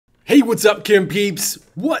Hey, what's up, Chem peeps?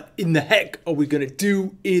 What in the heck are we gonna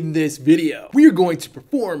do in this video? We are going to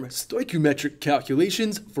perform stoichiometric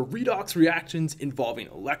calculations for redox reactions involving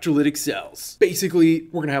electrolytic cells. Basically,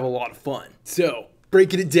 we're gonna have a lot of fun. So,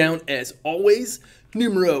 breaking it down as always,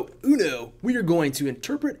 numero uno, we are going to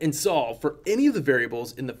interpret and solve for any of the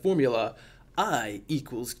variables in the formula I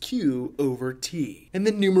equals Q over T. And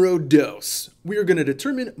then numero dos, we are going to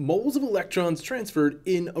determine moles of electrons transferred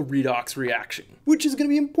in a redox reaction, which is going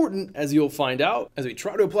to be important, as you'll find out as we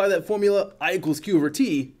try to apply that formula I equals Q over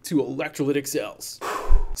T to electrolytic cells.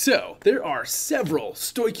 So, there are several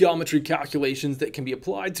stoichiometry calculations that can be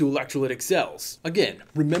applied to electrolytic cells. Again,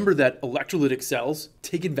 remember that electrolytic cells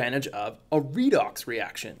take advantage of a redox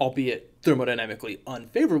reaction, albeit thermodynamically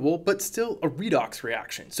unfavorable, but still a redox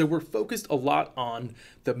reaction. So we're focused a lot on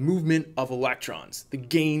the movement of electrons, the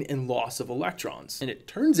gain and loss of electrons. And it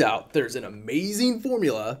turns out there's an amazing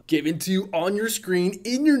formula given to you on your screen,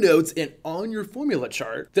 in your notes, and on your formula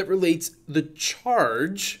chart that relates the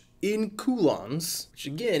charge in coulombs, which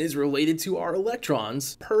again is related to our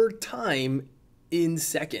electrons, per time in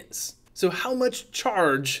seconds. So how much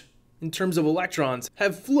charge in terms of electrons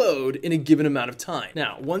have flowed in a given amount of time.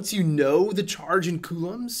 Now, once you know the charge in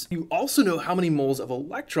coulombs, you also know how many moles of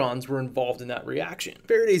electrons were involved in that reaction.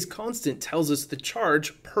 Faradays Constant tells us the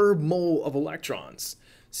charge per mole of electrons.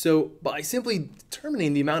 So by simply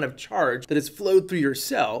determining the amount of charge that has flowed through your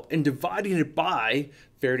cell and dividing it by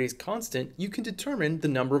Faraday's constant, you can determine the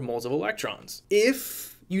number of moles of electrons.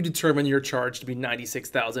 If you determine your charge to be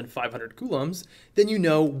 96,500 coulombs, then you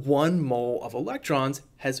know 1 mole of electrons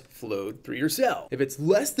has flowed through your cell. If it's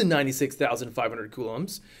less than 96,500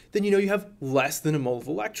 coulombs, then you know you have less than a mole of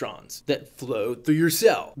electrons that flowed through your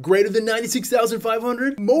cell. Greater than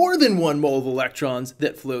 96,500, more than 1 mole of electrons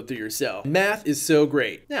that flowed through your cell. Math is so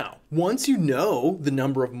great. Now, once you know the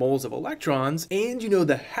number of moles of electrons and you know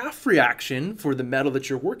the half reaction for the metal that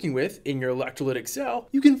you're working with in your electrolytic cell,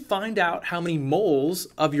 you can find out how many moles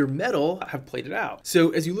of your metal have plated out.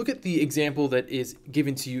 So as you look at the example that is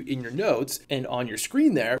given to you in your notes and on your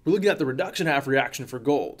screen there, we're looking at the reduction half reaction for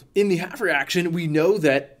gold. In the half reaction, we know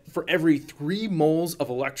that for every 3 moles of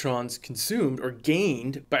electrons consumed or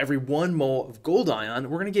gained by every 1 mole of gold ion,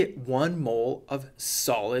 we're going to get 1 mole of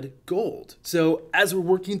solid gold. So as we're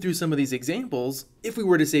working through some of these examples, if we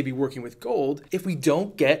were to say be working with gold, if we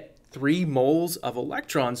don't get 3 moles of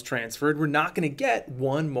electrons transferred, we're not going to get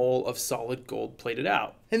 1 mole of solid gold plated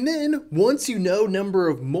out. And then once you know number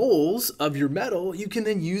of moles of your metal, you can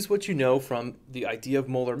then use what you know from the idea of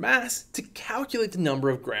molar mass to calculate the number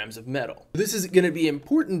of grams of metal. This is going to be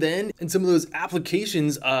important then in some of those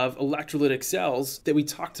applications of electrolytic cells that we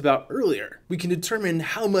talked about earlier. We can determine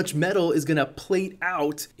how much metal is going to plate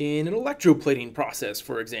out in an electroplating process,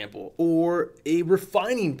 for example, or a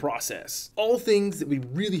refining process. All things that would be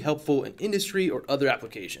really helpful in industry or other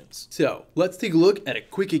applications. So let's take a look at a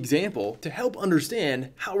quick example to help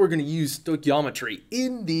understand how we're going to use stoichiometry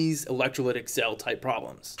in these electrolytic cell type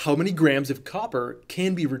problems. How many grams of copper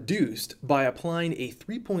can be reduced by applying a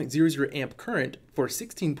 3.00 amp current for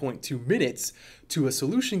 16.2 minutes to a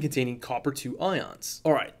solution containing copper 2 ions?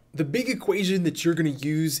 All right. The big equation that you're going to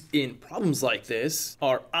use in problems like this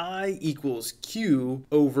are I equals Q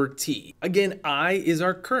over T. Again, I is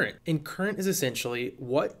our current, and current is essentially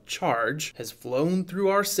what charge has flown through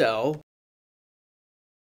our cell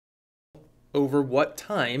over what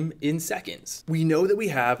time in seconds. We know that we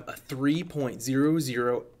have a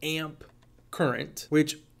 3.00 amp current,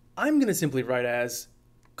 which I'm going to simply write as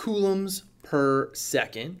coulombs per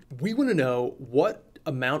second. We want to know what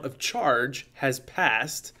amount of charge has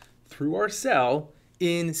passed through our cell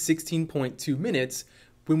in 16.2 minutes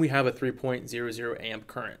when we have a 3.00 amp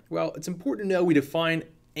current. Well, it's important to know we define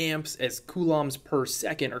amps as coulombs per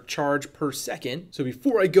second, or charge per second. So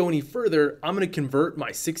before I go any further, I'm going to convert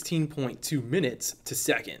my 16.2 minutes to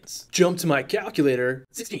seconds. Jump to my calculator.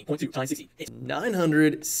 16.2 times 60 is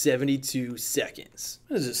 972 seconds.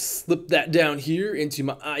 I'm going to just slip that down here into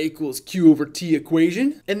my I equals Q over T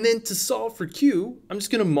equation. And then to solve for Q, I'm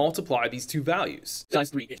just going to multiply these two values. Times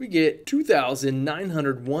 3. We get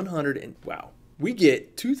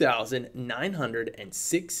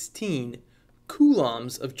 2,916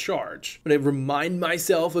 coulombs of charge. But I remind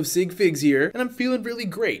myself of sig figs here, and I'm feeling really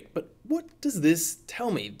great. But what does this tell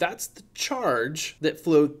me? That's the charge that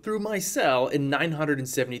flowed through my cell in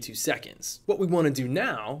 972 seconds. What we want to do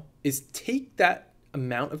now is take that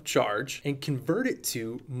amount of charge and convert it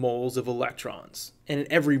to moles of electrons. And in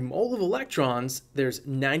every mole of electrons, there's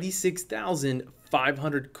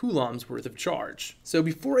 96,500 coulombs worth of charge. So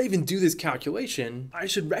before I even do this calculation, I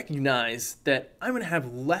should recognize that I'm going to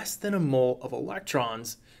have less than a mole of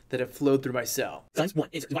electrons that have flowed through my cell. Times 1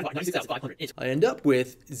 is divided by 96,500 is. I end up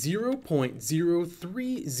with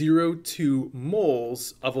 0.0302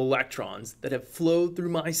 moles of electrons that have flowed through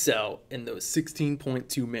my cell in those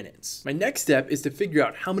 16.2 minutes. My next step is to figure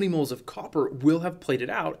out how many moles of copper will have plated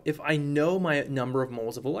out if I know my number of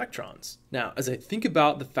moles of electrons. Now, as I think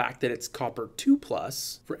about the fact that it's copper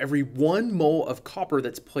 2+, for every 1 mole of copper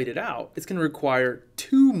that's plated out, it's going to require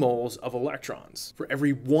 2 moles of electrons. For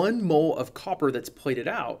every 1 mole of copper that's plated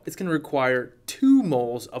out, it's going to require 2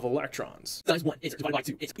 moles of electrons. Times 1 is divided by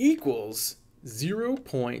 2 is. Equals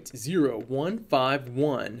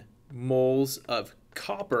 0.0151 moles of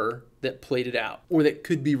copper that plated out, or that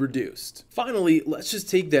could be reduced. Finally, let's just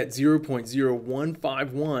take that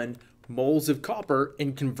 0.0151 moles of copper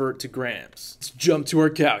and convert to grams. Let's jump to our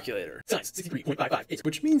calculator. Times 63.55 is.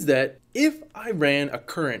 Which means that if I ran a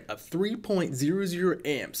current of 3.00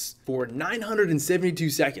 amps for 972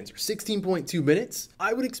 seconds or 16.2 minutes,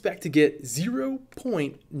 I would expect to get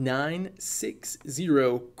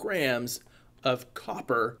 0.960 grams of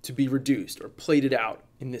copper to be reduced or plated out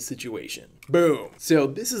in this situation. Boom. So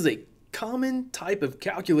this is a common type of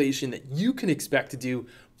calculation that you can expect to do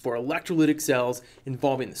for electrolytic cells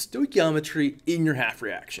involving the stoichiometry in your half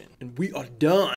reaction. And we are done.